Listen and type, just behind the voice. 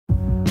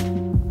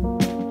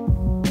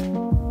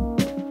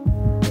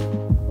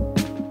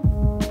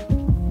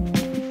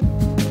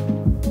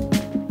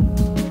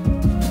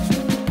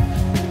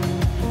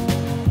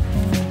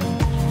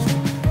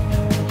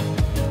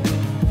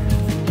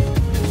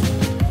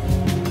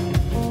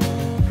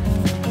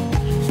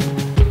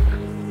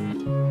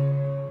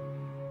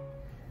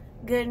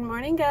Good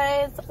morning,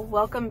 guys.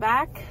 Welcome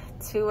back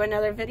to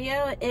another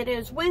video. It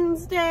is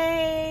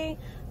Wednesday,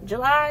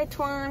 July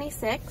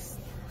 26th.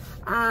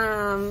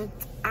 I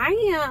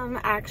am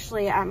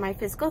actually at my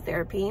physical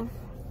therapy.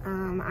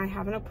 I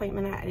have an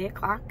appointment at 8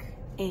 o'clock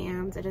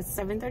and it is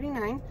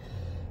 7:39.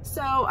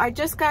 So I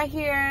just got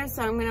here,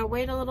 so I'm gonna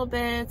wait a little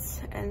bit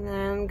and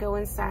then go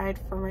inside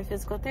for my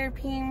physical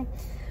therapy.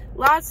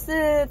 Lots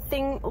to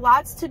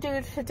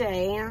do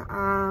today.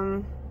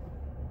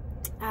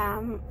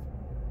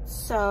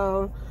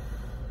 So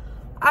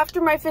after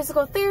my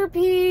physical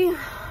therapy,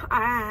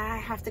 I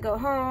have to go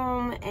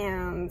home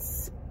and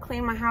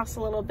clean my house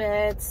a little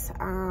bit.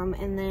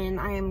 And then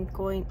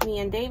me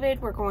and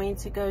David, we're going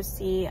to go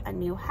see a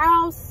new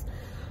house.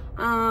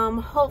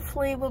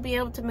 Hopefully we'll be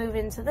able to move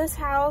into this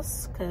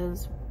house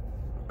because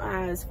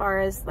as far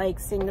as like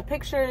seeing the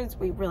pictures,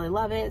 we really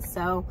love it.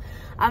 So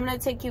I'm going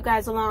to take you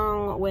guys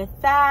along with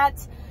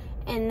that.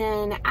 And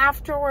then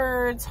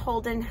afterwards,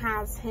 Holden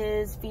has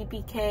his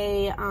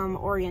VPK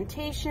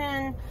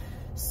orientation.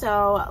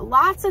 So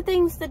lots of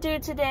things to do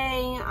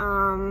today.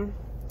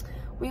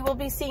 We will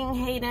be seeing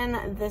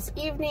Hayden this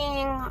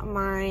evening.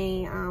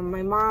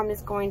 My mom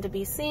is going to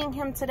be seeing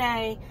him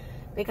today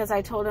because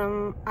I told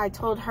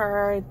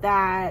her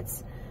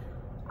that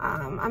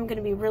I'm going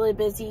to be really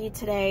busy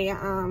today.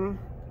 And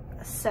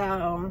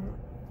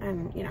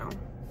you know,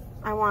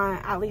 I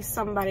want at least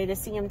somebody to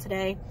see him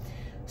today.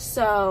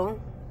 So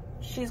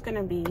she's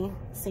gonna be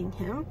seeing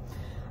him,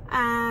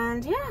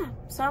 and yeah,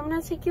 so I'm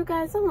gonna take you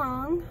guys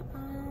along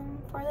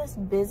for this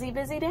busy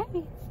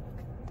day.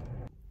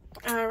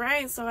 All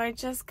right, so I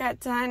just got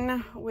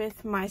done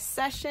with my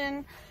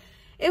session.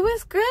 It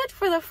was good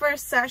for the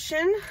first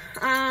session.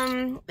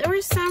 There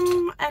were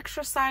some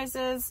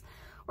exercises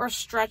or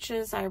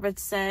stretches, I would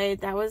say,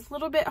 that was a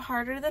little bit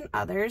harder than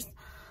others.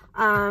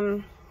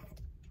 One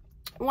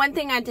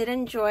thing I did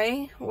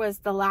enjoy was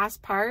the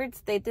last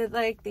parts. They did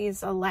like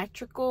these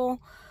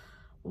electrical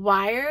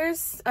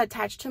wires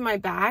attached to my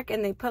back,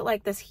 and they put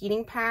like this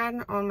heating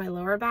pad on my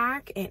lower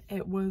back, and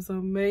it was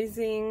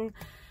amazing.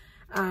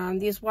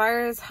 These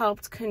wires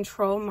helped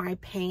control my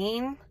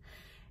pain,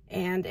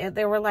 and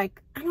they were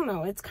like, I don't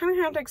know, it's kind of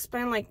hard to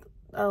explain, like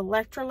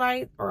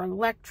electrolyte or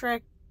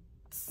electric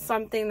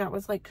something that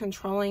was like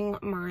controlling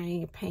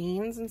my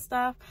pains and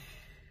stuff.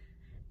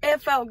 It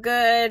felt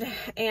good,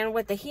 and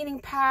with the heating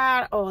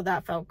pad, oh,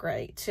 that felt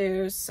great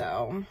too.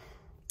 So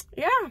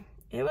yeah,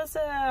 it was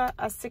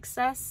a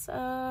success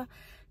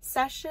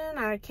session.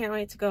 I can't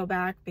wait to go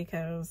back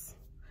because,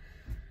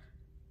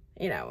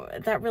 you know,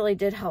 that really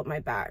did help my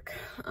back.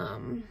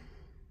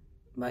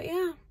 But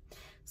yeah,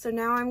 so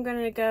now I'm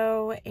gonna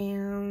go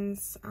and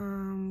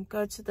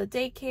go to the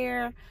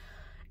daycare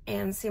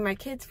and see my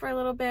kids for a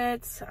little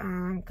bit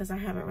because I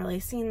haven't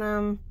really seen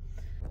them.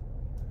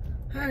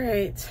 All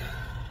right,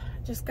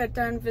 just got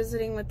done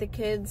visiting with the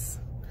kids.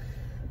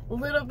 A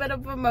little bit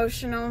of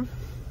emotional.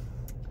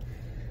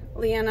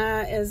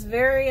 Leanna is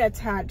very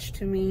attached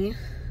to me,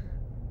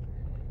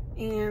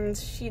 and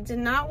she did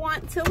not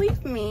want to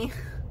leave me.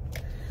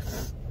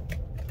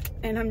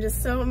 And I'm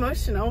just so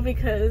emotional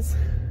because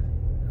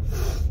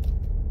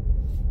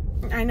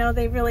I know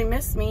they really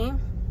miss me,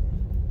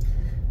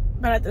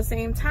 but at the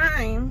same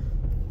time,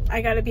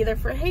 I gotta be there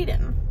for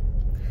Hayden.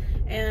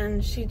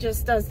 And she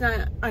just does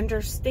not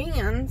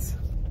understand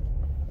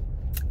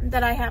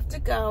that I have to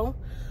go.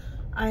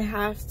 I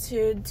have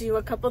to do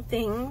a couple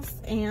things,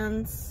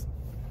 and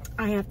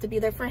I have to be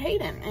there for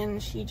Hayden.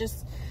 And she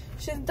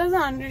doesn't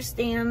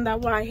understand that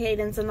why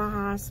Hayden's in the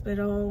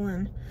hospital.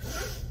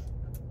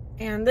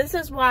 And this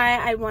is why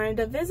I wanted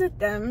to visit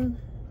them,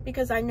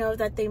 because I know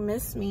that they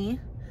miss me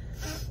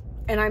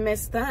and I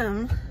miss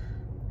them.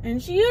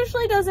 And she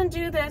usually doesn't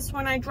do this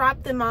when I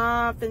drop them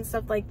off and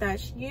stuff like that.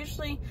 She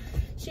usually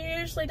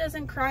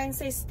doesn't cry and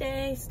say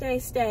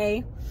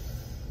stay.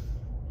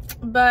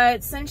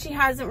 But since she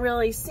hasn't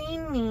really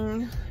seen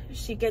me,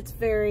 she gets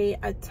very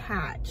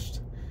attached.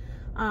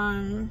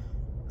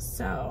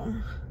 So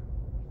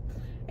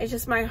it's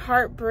just, my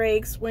heart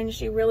breaks when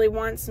she really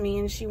wants me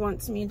and she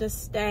wants me to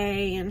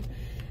stay.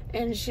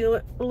 And she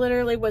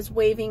literally was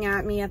waving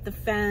at me at the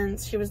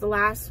fence. She was the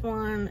last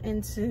one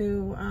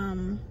into,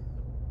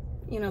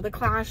 you know, the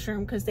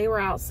classroom, because they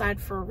were outside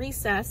for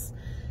recess.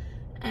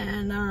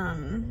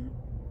 And,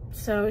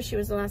 so she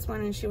was the last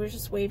one, and she was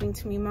just waving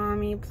to me,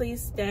 "Mommy,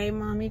 please stay.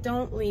 Mommy,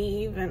 don't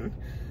leave." And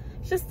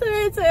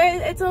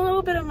it's a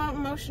little bit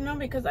emotional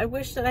because I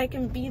wish that I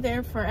can be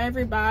there for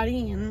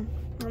everybody, and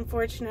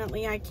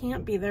unfortunately I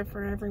can't be there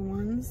for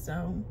everyone.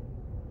 So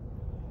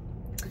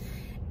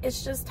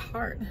it's just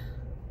hard.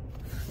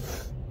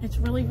 It's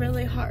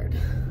really hard.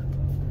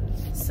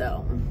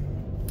 So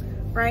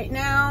right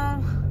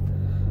now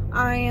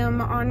I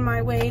am on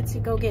my way to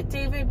go get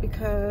David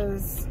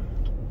because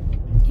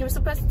he was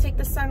supposed to take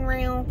the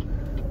Sunrail,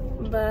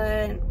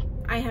 but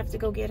I have to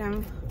go get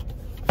him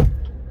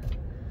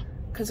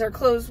because our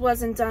clothes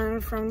wasn't done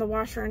from the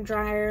washer and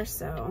dryer.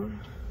 So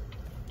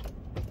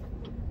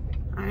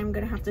I'm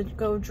gonna have to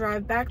go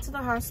drive back to the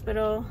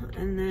hospital,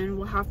 and then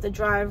we'll have to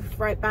drive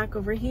right back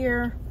over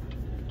here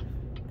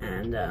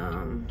And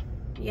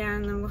yeah,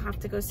 and then we'll have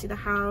to go see the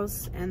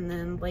house and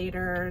then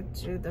later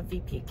do the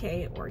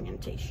VPK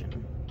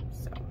orientation.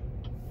 So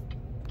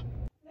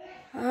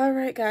all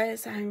right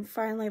guys, I'm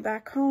finally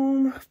back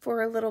home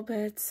for a little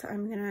bit.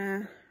 I'm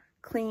gonna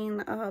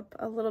clean up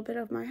a little bit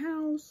of my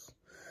house,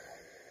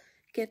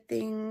 get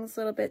things a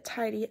little bit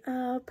tidy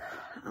up,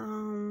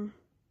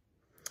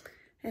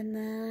 and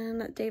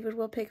then David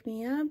will pick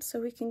me up so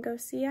we can go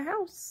see a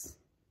house.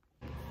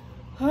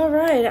 All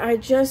right, I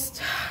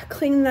just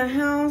cleaned the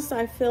house.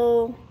 I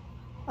feel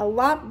a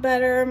lot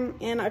better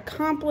and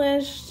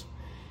accomplished.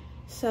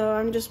 So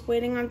I'm just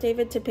waiting on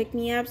David to pick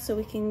me up so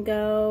we can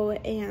go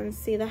and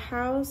see the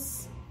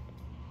house.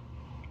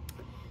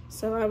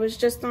 So I was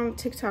just on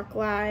TikTok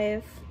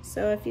live.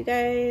 So if you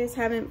guys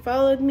haven't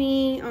followed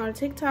me on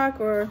TikTok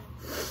or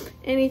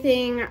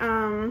anything,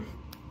 I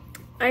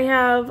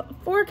have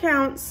 4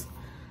 accounts.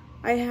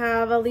 I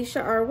have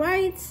Alicia R.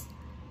 White,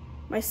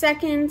 my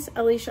second,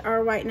 Alicia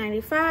R. White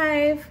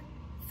 95,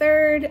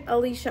 third,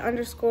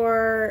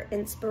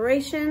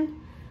 Alicia_inspiration,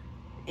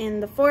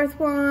 and the 4th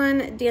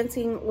one,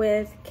 Dancing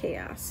with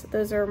Chaos.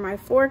 Those are my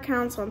 4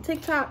 accounts on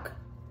TikTok.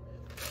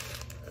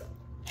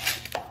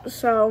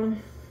 So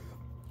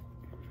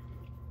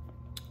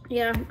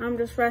yeah, I'm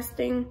just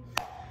resting.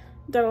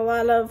 Done a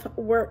lot of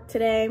work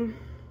today.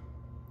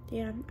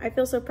 Yeah, I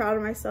feel so proud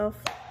of myself.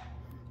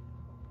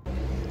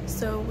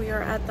 So we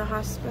are at the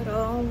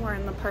hospital. We're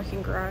in the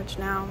parking garage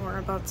now. We're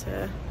about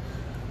to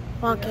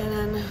walk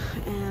in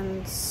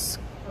and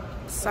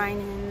sign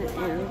in,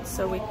 and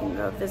so we can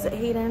go visit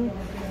Hayden.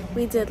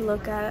 We did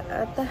look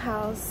at the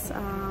house.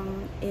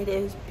 It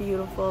is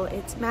beautiful.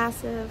 It's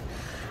massive.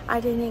 I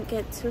didn't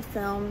get to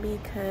film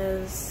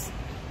because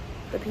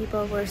the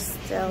people were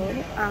still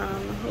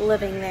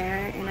living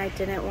there, and I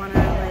didn't want to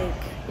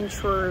like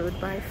intrude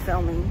by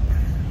filming.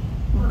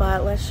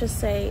 But let's just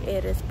say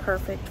it is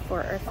perfect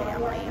for our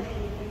family.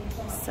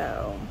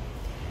 So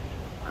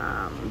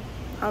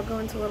I'll go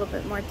into a little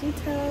bit more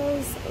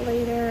details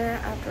later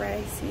after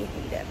I see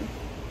Hayden.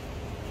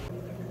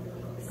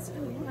 So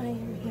I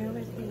am here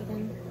with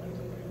Hayden.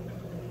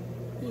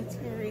 He's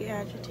very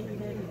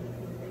agitated,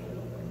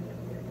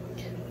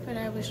 but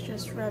I was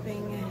just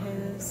rubbing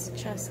his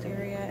chest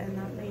area and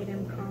that made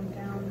him calm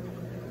down.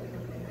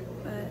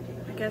 But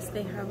I guess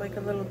they have like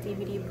a little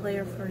DVD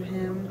player for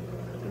him,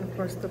 and of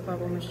course the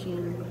bubble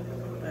machine.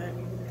 But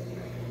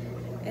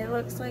it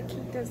looks like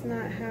he does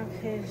not have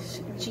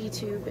his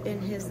G-tube in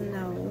his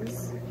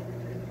nose.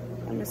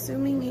 I'm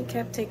assuming he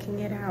kept taking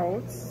it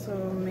out, so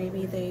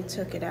maybe they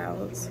took it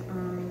out.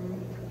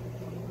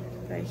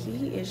 But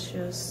he is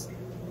just,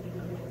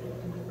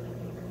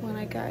 when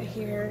I got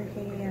here,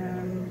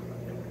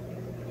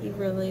 he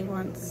really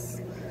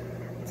wants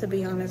to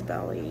be on his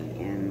belly,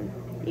 and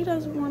he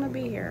doesn't want to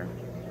be here.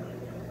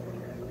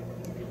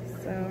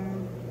 So,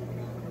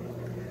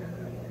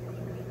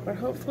 but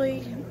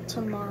hopefully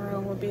tomorrow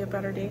will be a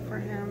better day for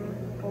him.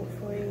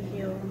 Hopefully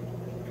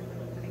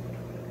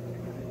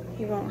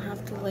he won't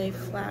have to lay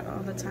flat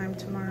all the time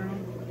tomorrow.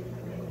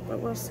 But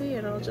we'll see.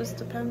 It all just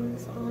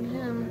depends on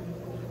him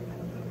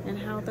and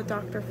how the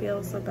doctor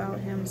feels about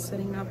him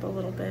sitting up a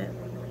little bit.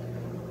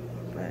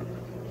 But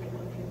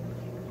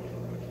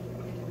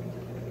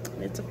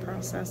it's a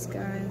process,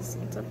 guys.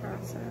 It's a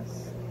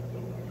process.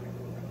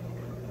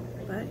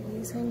 But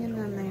he's hanging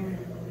in there.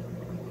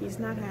 He's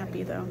not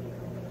happy though.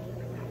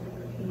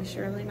 He's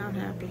surely not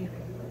happy.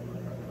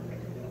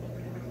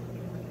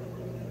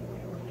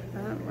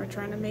 But we're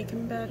trying to make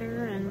him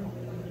better, and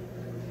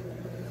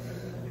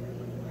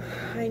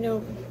I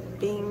know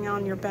being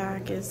on your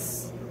back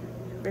is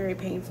very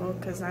painful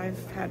because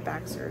I've had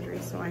back surgery,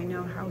 so I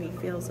know how he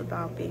feels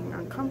about being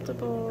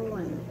uncomfortable,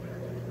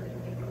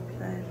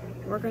 but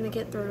we're gonna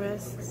get through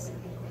this,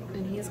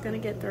 and he's gonna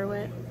get through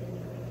it,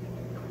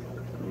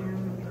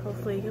 and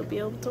hopefully he'll be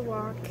able to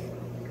walk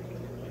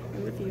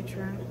in the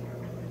future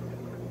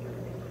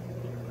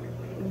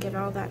and get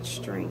all that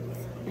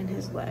strength in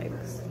his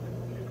legs.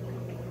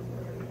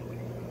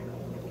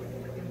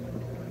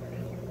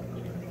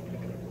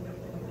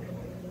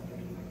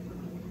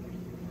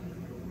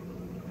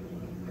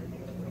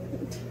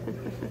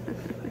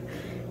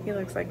 He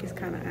looks like he's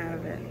kind of out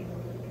of it.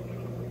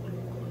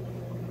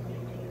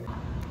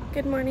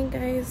 Good morning,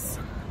 guys.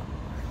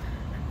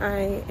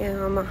 I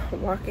am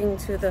walking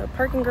to the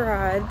parking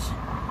garage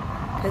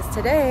because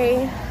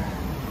today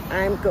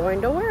I'm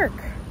going to work.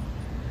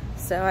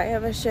 So I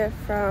have a shift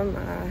from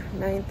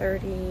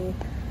 9:30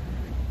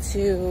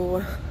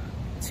 to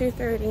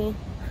 2:30,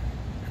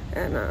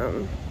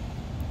 and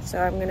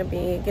so I'm gonna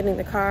be getting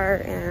the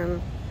car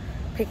and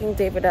picking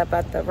David up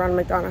at the Ronald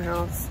McDonald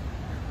House.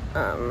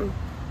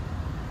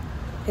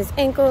 His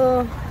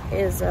ankle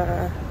is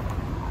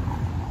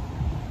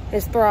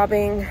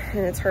throbbing and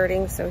it's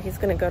hurting, so he's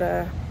gonna go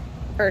to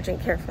urgent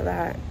care for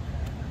that.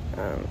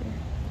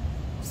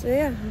 So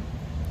yeah,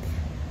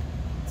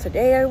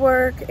 today I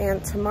work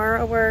and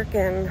tomorrow I work,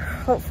 and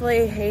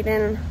hopefully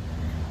Hayden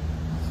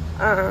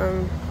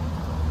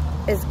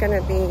is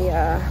gonna be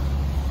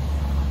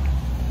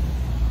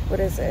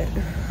what is it?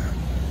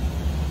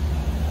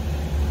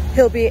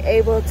 he'll be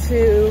able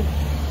to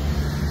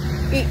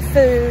eat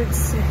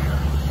foods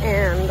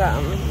and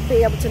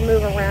be able to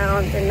move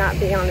around and not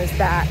be on his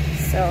back.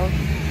 So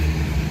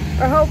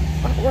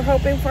we're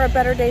hoping for a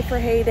better day for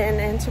Hayden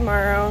and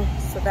tomorrow,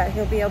 so that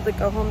he'll be able to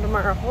go home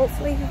tomorrow.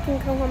 Hopefully he can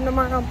come home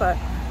tomorrow, but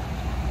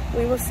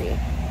we will see.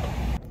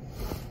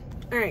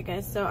 All right,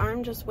 guys, so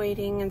I'm just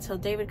waiting until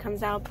David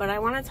comes out, but I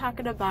want to talk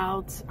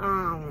about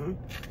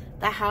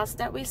the house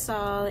that we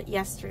saw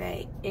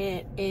yesterday.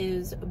 It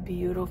is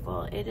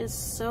beautiful. It is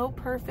so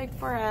perfect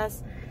for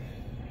us.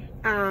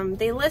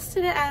 They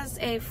listed it as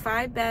a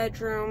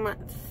 5-bedroom,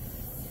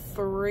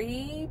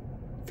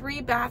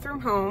 3-bathroom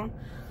home,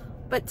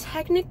 but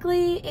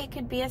technically it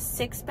could be a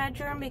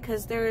 6-bedroom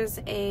because there's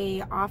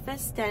a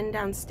office den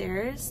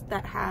downstairs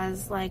that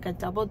has like a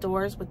double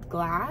doors with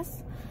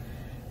glass.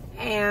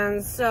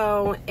 And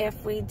so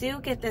if we do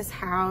get this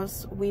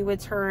house, we would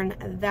turn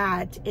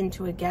that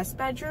into a guest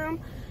bedroom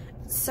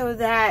so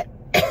that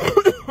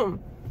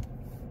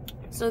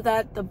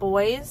the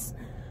boys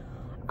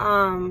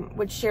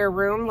would share a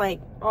room.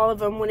 Like, all of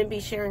them wouldn't be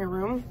sharing a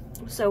room.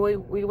 So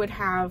we would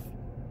have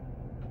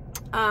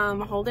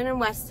Holden and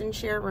Weston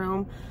share a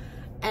room,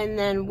 and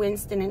then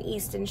Winston and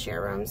Easton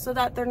share a room, so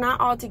that they're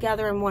not all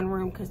together in one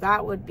room, because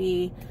that would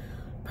be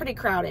pretty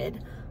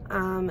crowded.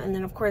 And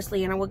then of course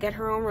Leanna will get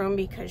her own room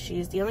because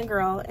she's the only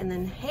girl. And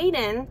then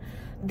Hayden,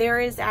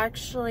 there is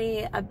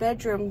actually a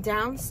bedroom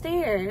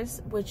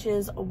downstairs, which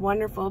is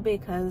wonderful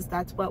because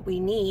that's what we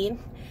need.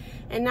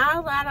 And not a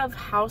lot of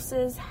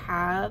houses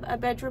have a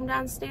bedroom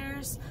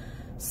downstairs.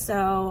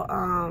 So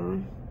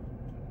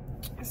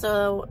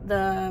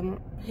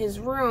his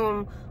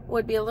room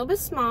would be a little bit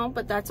small,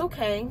 but that's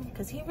okay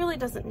because he really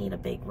doesn't need a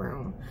big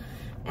room.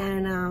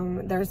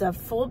 And there's a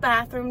full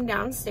bathroom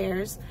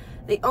downstairs.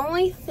 The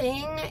only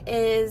thing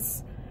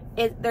is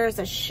there's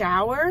a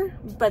shower,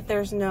 but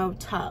there's no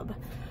tub.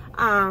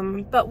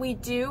 But we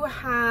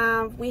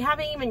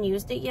haven't even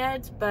used it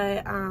yet,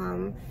 but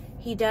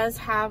he does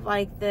have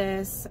like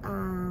this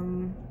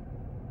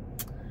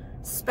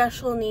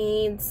special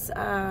needs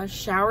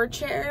shower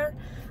chair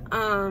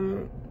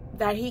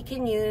that he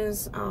can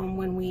use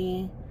when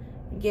we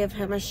give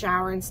him a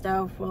shower and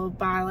stuff. We'll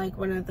buy like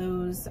one of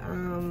those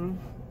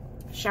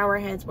shower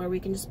heads where we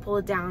can just pull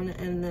it down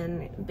and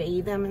then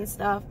bathe them and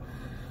stuff.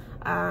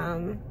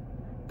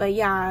 But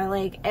yeah,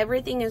 like,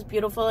 everything is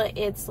beautiful.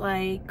 It's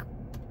like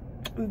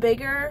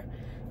bigger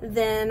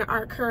than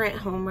our current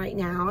home right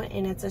now,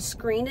 and it's a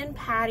screened-in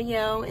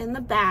patio in the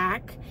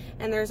back,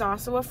 and there's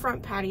also a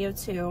front patio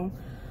too.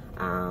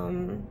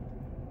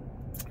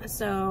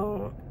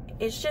 So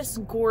it's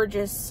just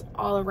gorgeous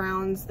all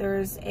around.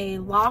 There's a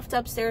loft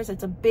upstairs.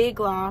 It's a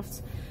big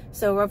loft,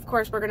 so of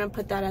course we're gonna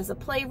put that as a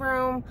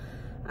playroom.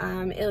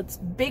 It's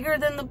bigger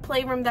than the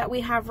playroom that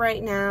we have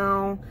right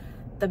now.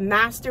 The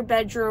master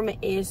bedroom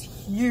is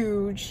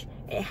huge.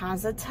 It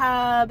has a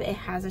tub, it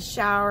has a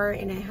shower,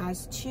 and it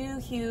has 2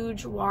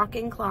 huge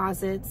walk-in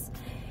closets.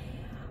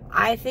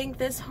 I think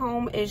this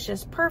home is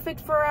just perfect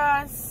for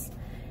us.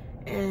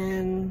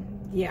 And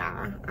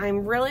yeah,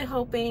 I'm really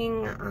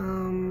hoping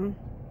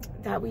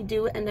that we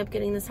do end up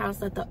getting this house,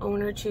 that the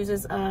owner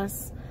chooses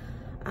us.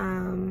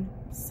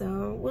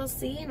 So we'll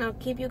see, and I'll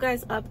keep you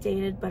guys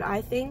updated. But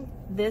I think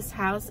this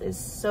house is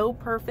so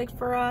perfect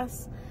for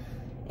us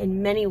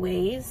in many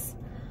ways.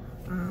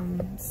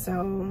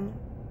 So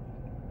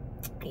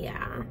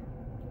yeah,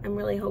 I'm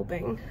really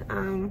hoping.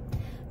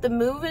 The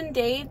move-in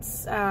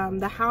dates,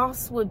 the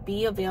house would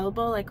be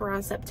available like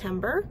around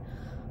September.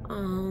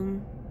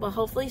 Well,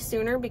 hopefully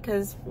sooner,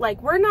 because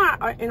like, we're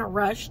not in a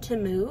rush to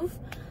move,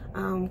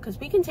 because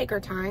we can take our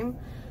time.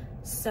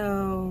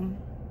 So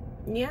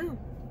yeah,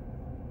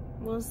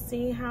 we'll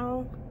see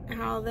how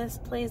this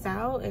plays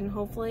out, and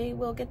hopefully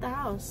we'll get the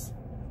house.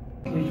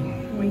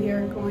 We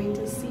are going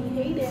to see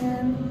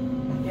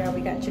Hayden. Yeah,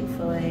 we got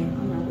Chick-fil-A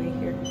on our way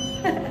here.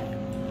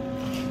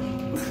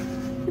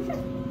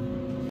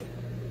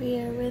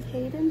 We are with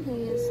Hayden.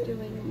 He is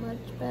doing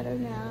much better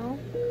now.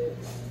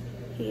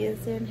 He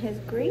is in his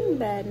green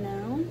bed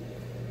now,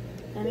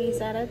 and he's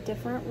at a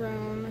different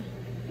room.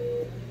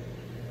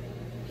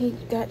 He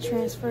got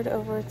transferred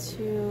over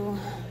to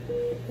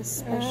the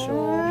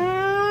special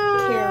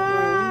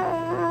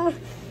care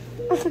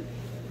room.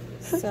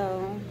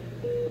 So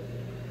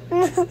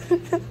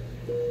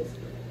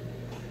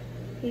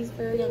he's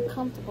very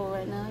uncomfortable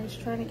right now. He's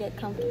trying to get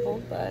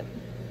comfortable, but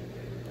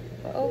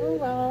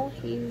overall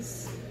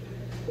he's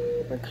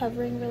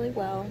recovering really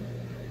well.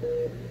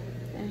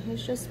 And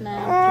he's just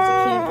mad because he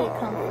can't get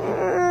comfortable.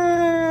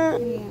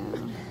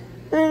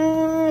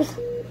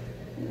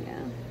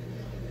 Yeah.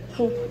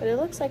 But it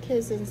looks like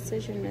his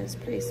incision is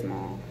pretty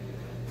small.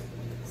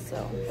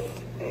 So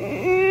I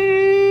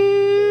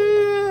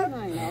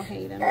know,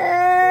 Hayden.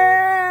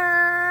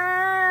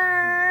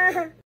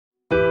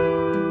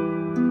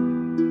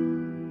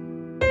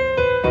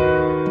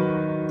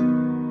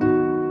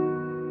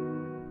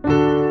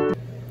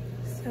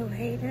 So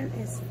Hayden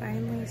is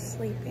finally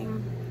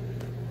sleeping.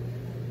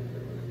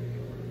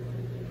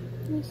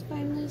 He's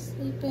finally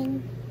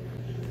sleeping.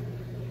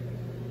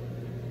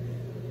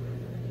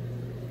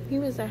 He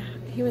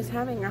was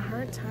having a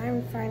hard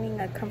time finding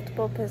a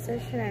comfortable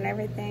position and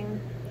everything.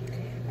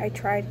 I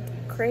tried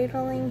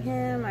cradling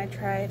him. I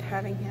tried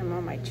having him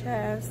on my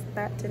chest.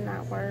 That did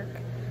not work.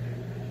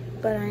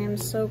 But I am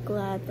so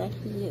glad that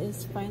he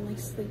is finally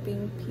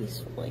sleeping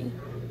peacefully.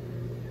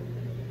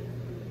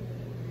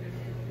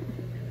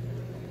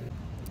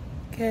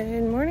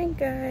 Good morning,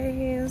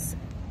 guys.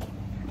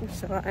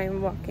 So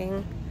I'm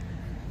walking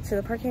to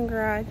the parking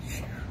garage.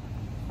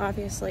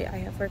 Obviously, I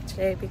have work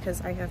today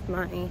because I have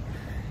my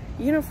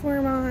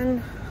uniform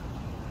on.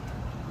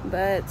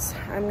 But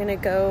I'm gonna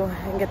go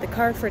and get the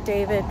card for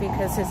David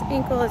because his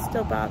ankle is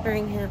still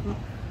bothering him.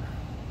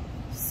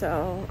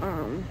 So,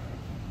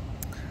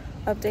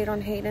 update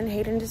on Hayden.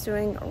 Hayden is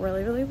doing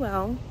really, really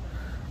well.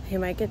 He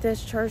might get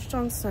discharged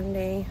on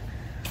Sunday,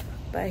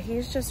 but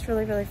he's just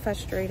really, really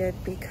frustrated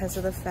because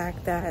of the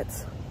fact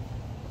that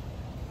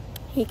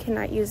he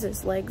cannot use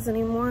his legs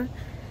anymore.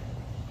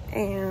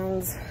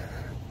 And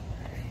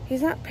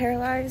he's not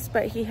paralyzed,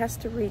 but he has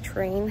to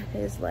retrain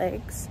his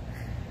legs.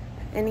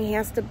 And he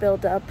has to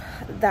build up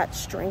that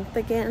strength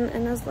again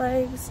in his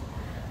legs.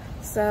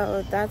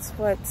 So that's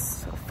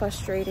what's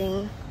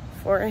frustrating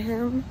for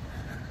him.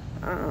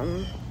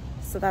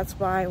 So that's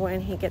why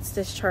when he gets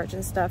discharged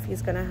and stuff,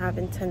 he's gonna have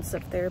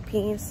intensive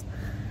therapies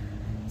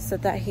so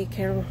that he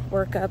can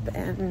work up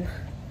and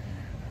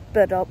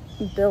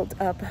build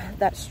up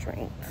that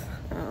strength.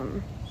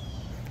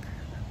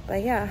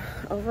 But yeah,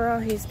 overall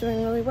he's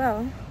doing really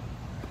well.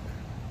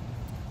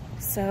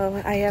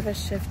 So I have a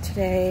shift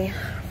today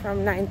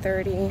from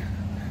 9:30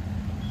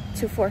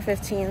 to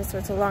 4:15, so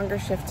it's a longer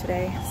shift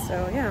today.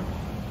 So yeah.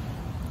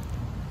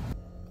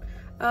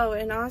 Oh,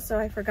 and also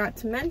I forgot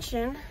to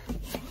mention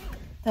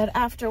that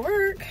after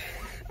work,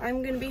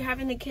 I'm gonna be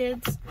having the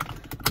kids.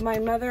 My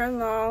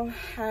mother-in-law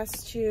has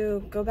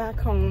to go back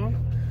home.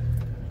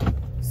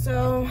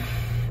 So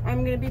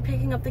I'm gonna be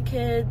picking up the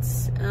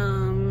kids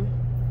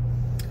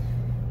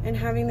and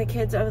having the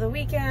kids over the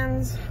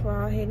weekends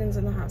while Hayden's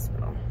in the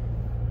hospital.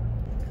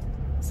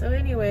 So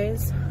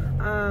anyways,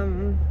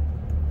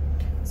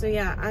 so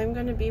yeah, I'm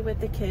gonna be with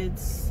the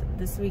kids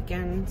this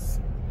weekend,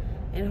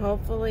 and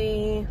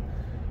hopefully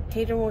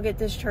Hayden will get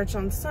discharged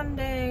on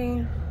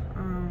Sunday.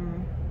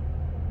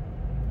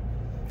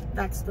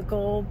 That's the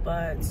goal,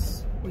 but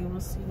we will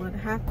see what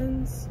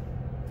happens.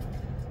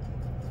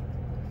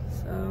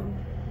 So,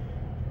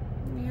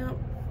 yep.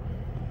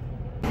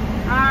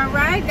 All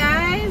right,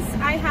 guys,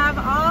 I have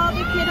all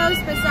the kiddos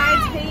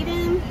besides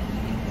Hayden.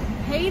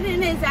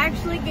 Hayden is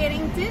actually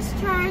getting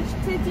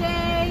discharged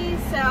today.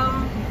 So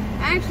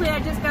actually I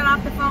just got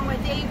off the phone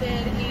with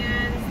David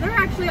and they're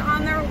actually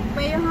on their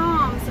way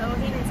home. So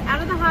Hayden's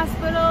out of the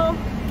hospital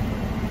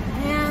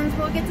and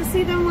we'll get to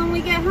see them when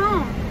we get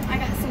home. I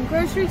got some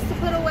groceries to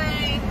put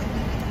away.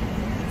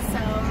 So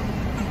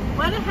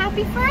what a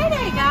happy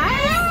Friday,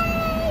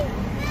 guys.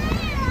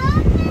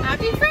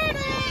 Happy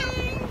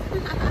Friday.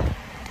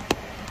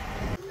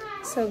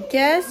 So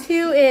guess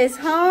who is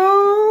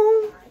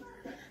home?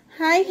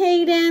 Hi,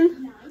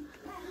 Hayden.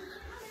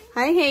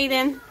 Hi,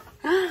 Hayden.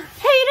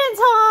 Hayden's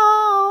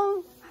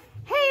home.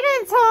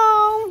 Hayden's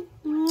home.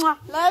 Mwah.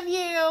 Love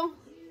you.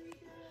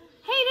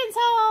 Hayden's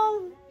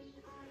home.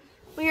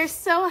 We are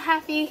so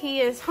happy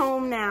he is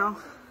home now.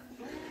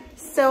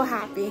 So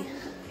happy.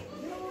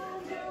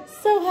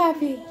 So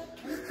happy.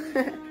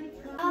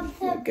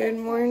 Good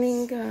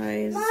morning,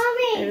 guys.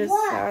 Mommy, it is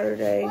look.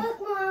 Saturday. Look,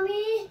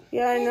 Mommy.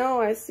 Yeah, I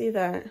know. I see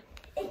that.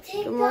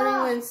 Good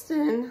morning,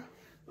 Winston.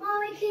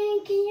 Mommy,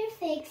 can you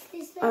fix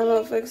this? I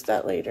will fix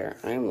that later.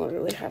 I'm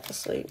literally half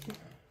asleep.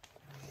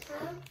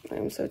 Huh?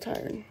 I'm so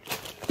tired.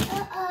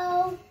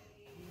 Uh-oh.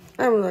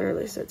 I'm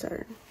literally so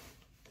tired.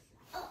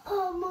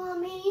 Uh-oh,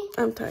 Mommy.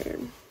 I'm tired.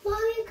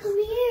 Mommy, come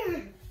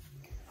here.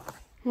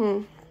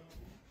 In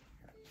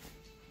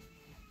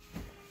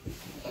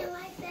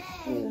my bed.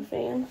 See the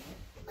fan?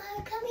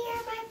 Mommy, come here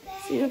in my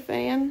bed. See the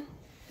fan?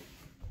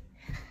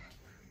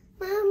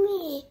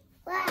 Mommy,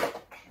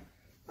 look.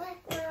 Look,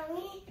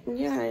 Mommy.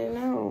 Yeah, I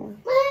know.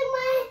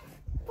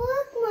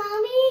 Look,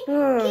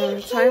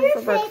 Mommy. Time for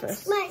fix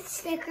breakfast. my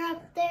sticker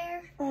up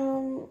there?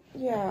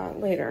 Yeah,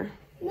 later.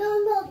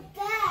 No,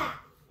 that.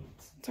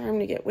 Time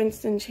to get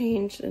Winston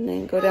changed and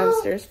then go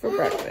downstairs for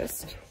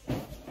breakfast.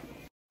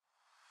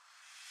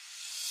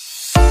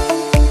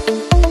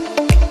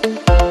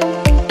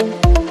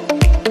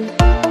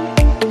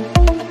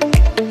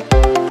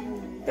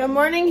 Good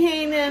morning,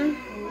 Hayden.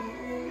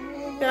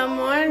 Good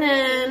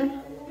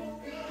morning.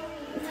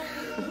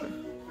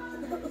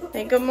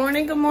 Hey, good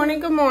morning, good morning,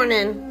 good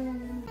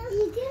morning.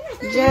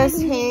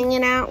 Just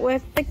hanging out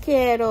with the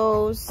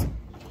kiddos.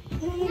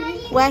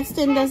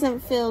 Weston doesn't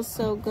feel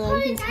so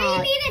good. He's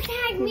hot.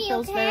 He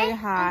feels very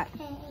hot.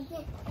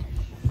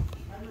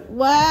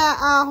 Well,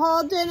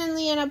 Holden and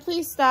Leanna,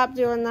 please stop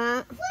doing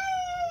that.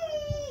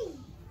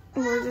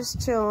 We're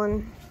just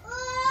chilling.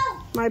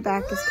 My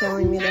back is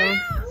killing me though.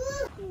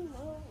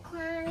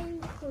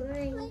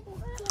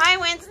 Hi,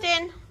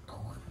 Winston.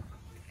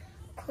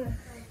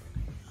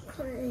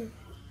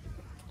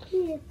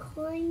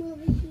 Climb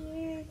over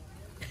here.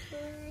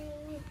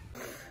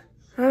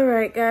 All right.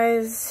 Alright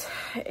guys,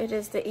 it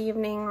is the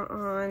evening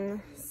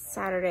on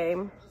Saturday.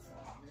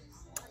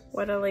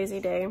 What a lazy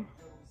day.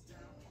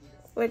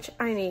 Which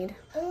I need.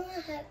 I want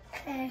to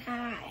say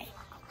hi.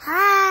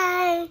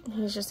 Hi!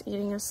 He's just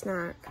eating a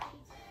snack.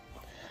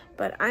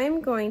 But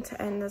I'm going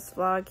to end this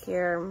vlog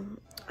here.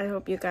 I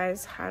hope you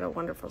guys had a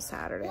wonderful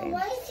Saturday. I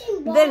want to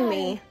sing bye. Then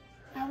me.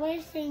 I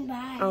want to sing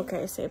bye.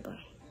 Okay, say bye.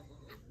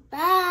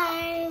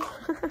 Bye.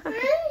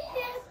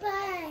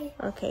 Bye.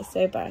 Okay,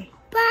 say bye.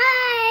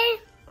 Bye.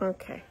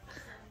 Okay.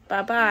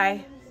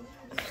 Bye-bye.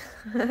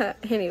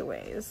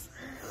 Anyways.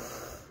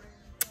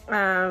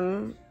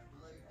 Brain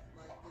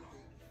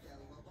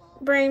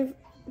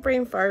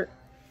fart.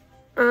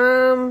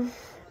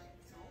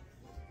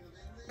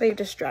 They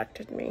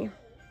distracted me.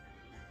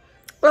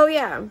 Oh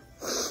yeah.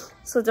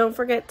 So don't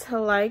forget to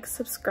like,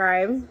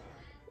 subscribe,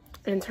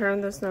 and turn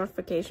on those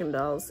notification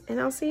bells.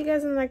 And I'll see you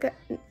guys in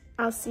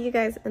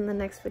the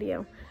next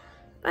video.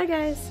 Bye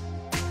guys.